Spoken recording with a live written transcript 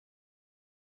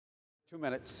2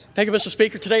 minutes. Thank you, Mr.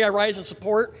 Speaker. Today I rise in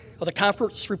support of the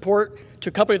conference report to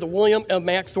accompany the William M.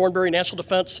 Mack Thornberry National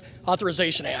Defense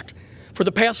Authorization Act. For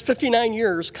the past 59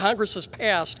 years, Congress has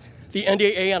passed the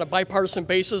NDAA on a bipartisan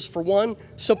basis for one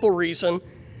simple reason,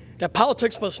 that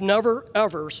politics must never,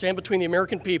 ever stand between the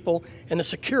American people and the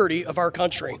security of our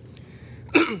country.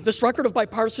 This record of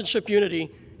bipartisanship unity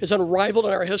is unrivaled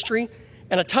in our history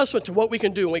and a testament to what we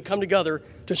can do when we come together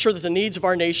to ensure that the needs of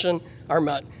our nation are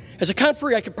met. As a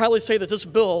conferee, I could probably say that this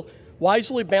bill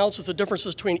wisely balances the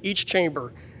differences between each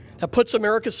chamber, that puts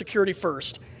America's security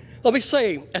first. Let me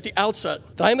say at the outset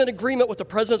that I am in agreement with the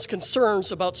President's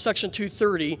concerns about Section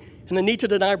 230 and the need to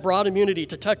deny broad immunity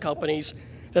to tech companies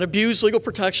that abuse legal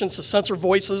protections to censor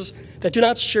voices that do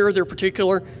not share their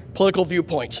particular political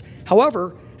viewpoints.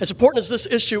 However, as important as this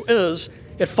issue is,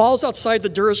 it falls outside the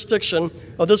jurisdiction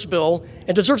of this bill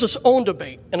and deserves its own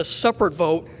debate and a separate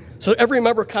vote so that every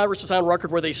member of Congress is on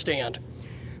record where they stand.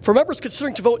 For members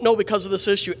considering to vote no because of this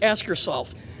issue, ask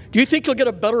yourself, do you think you'll get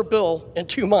a better bill in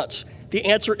 2 months? The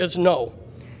answer is no.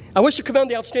 I wish to commend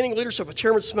the outstanding leadership of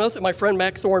Chairman Smith and my friend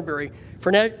Mack Thornberry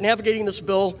for navigating this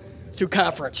bill through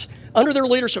conference. Under their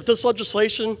leadership, this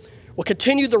legislation will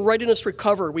continue the readiness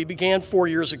recovery we began 4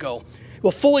 years ago. It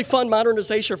will fully fund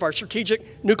modernization of our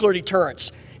strategic nuclear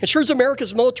deterrence, ensures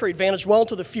America's military advantage well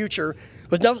into the future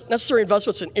with necessary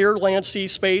investments in air, land, sea,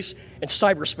 space, and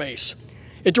cyberspace.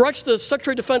 It directs the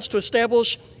Secretary of Defense to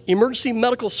establish emergency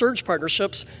medical surge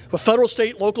partnerships with federal,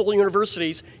 state, local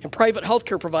universities, and private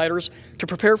healthcare providers to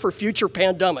prepare for future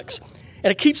pandemics.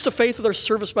 And it keeps the faith of their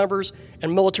service members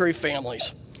and military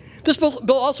families. This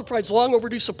bill also provides long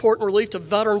overdue support and relief to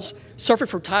veterans suffering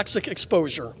from toxic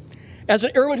exposure. As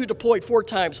an airman who deployed 4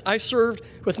 times, I served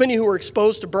with many who were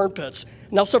exposed to burn pits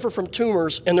and now suffer from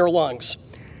tumors in their lungs.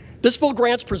 This bill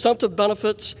grants presumptive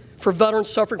benefits for veterans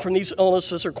suffering from these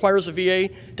illnesses and requires the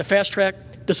VA to fast-track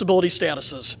disability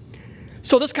statuses.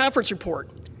 So this conference report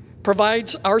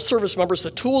provides our service members the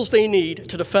tools they need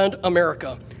to defend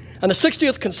America. On the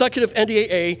 60th consecutive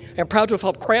NDAA, I am proud to have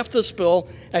helped craft this bill,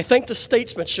 and I thank the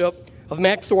statesmanship of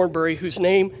Mack Thornberry, whose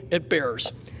name it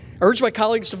bears. I urge my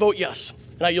colleagues to vote yes,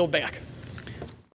 and I yield back.